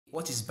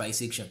What is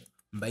bisection?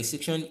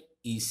 Bisection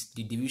is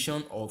the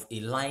division of a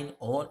line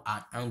or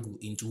an angle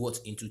into what?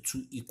 Into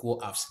two equal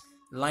halves.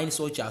 Lines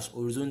such as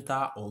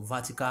horizontal or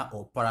vertical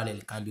or parallel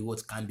can be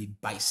what? Can be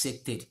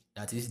bisected,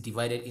 that is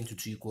divided into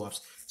two equal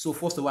halves. So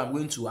first of all, I'm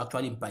going to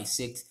actually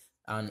bisect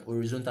an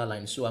horizontal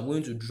line. So I'm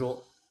going to draw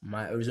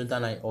my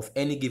horizontal line of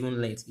any given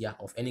length. Yeah,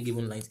 of any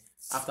given length.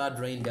 After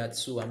drawing that,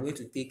 so I'm going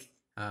to take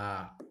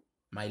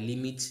my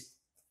limit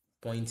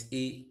point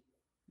A,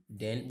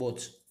 then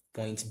what?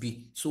 Point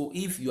B. So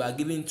if you are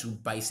given to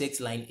bisect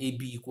line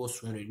AB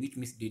equals 100, which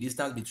means the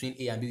distance between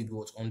A and B will be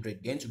what? 100.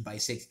 Then to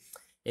bisect,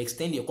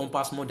 extend your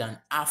compass more than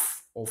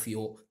half of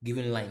your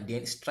given line.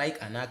 Then strike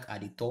an arc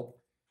at the top,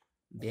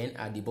 then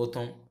at the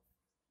bottom.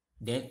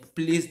 Then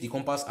place the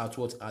compass at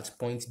what? At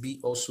point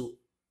B also.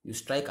 You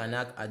strike an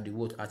arc at the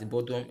what? At the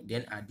bottom,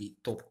 then at the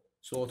top.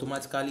 So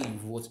automatically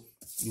you've what?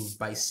 You've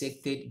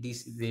bisected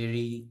this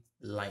very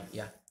line.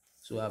 Yeah.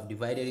 So I've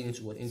divided it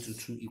into what? Into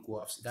two equal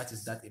halves. That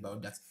is that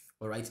about that.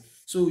 All right.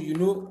 So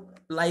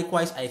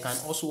likewise, I can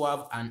also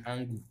have an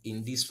angle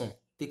in this form.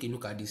 Take a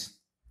look at this.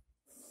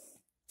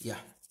 Yeah.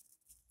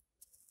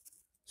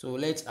 So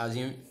let's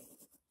assume,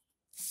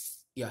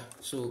 yeah.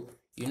 So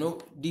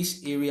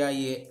this area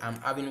here,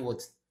 I'm having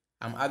what?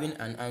 I'm having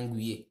an angle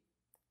here.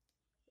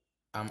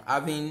 I'm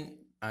having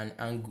an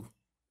angle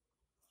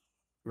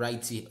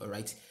right here. All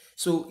right.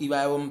 So if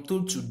I am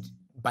told to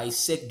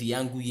bisect the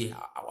angle here,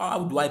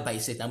 how do I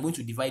bisect? I'm going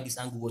to divide this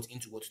angle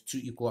into what? Two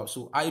equal halves.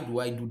 So how do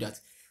I do that?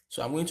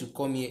 So I'm going to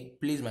come here,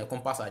 place my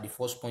compass at the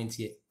first point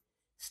here,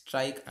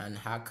 strike an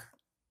arc.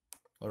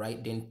 All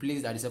right. Then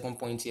place at the second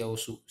point here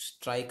also,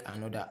 strike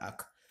another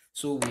arc.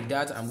 So with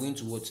that, I'm going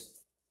to what?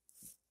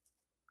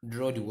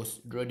 Draw the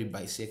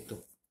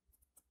bisector.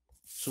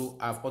 So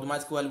I've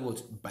automatically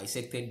what?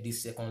 Bisected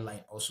this second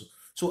line also.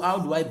 So how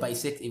do I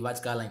bisect a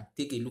vertical line?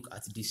 Take a look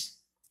at this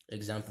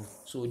example.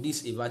 So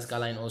this is a vertical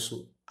line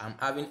also. I'm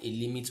having a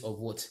limit of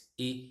what?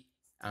 A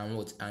and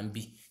what? And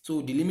B.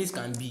 So the limits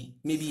can be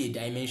maybe a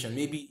dimension.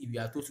 Maybe if you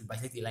are told to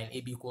bisect a line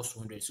AB equals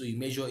 100, so you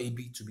measure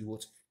AB to be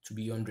what? To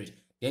be 100.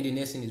 Then the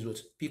next thing is what?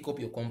 Pick up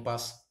your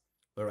compass.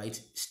 All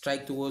right.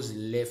 Strike towards the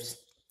left,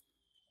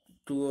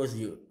 towards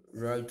the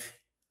right.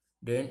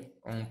 Then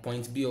on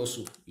point B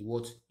also,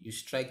 you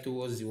strike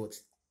towards the what?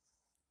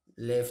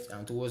 Left,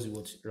 and towards the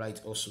what? Right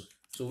also.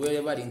 So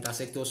wherever the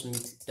intersectors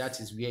meet, that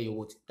is where your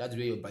what? That's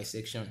where your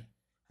bisection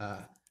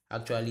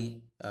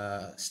actually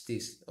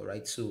stays. All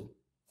right. So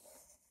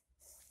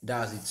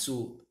that's it.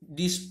 So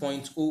this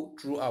point O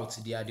throughout,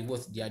 they are the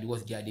what? They are the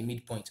what? They are the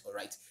midpoint. All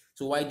right.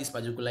 So why this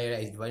particular area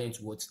is divided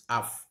into what?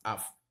 Half.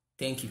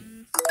 Thank you.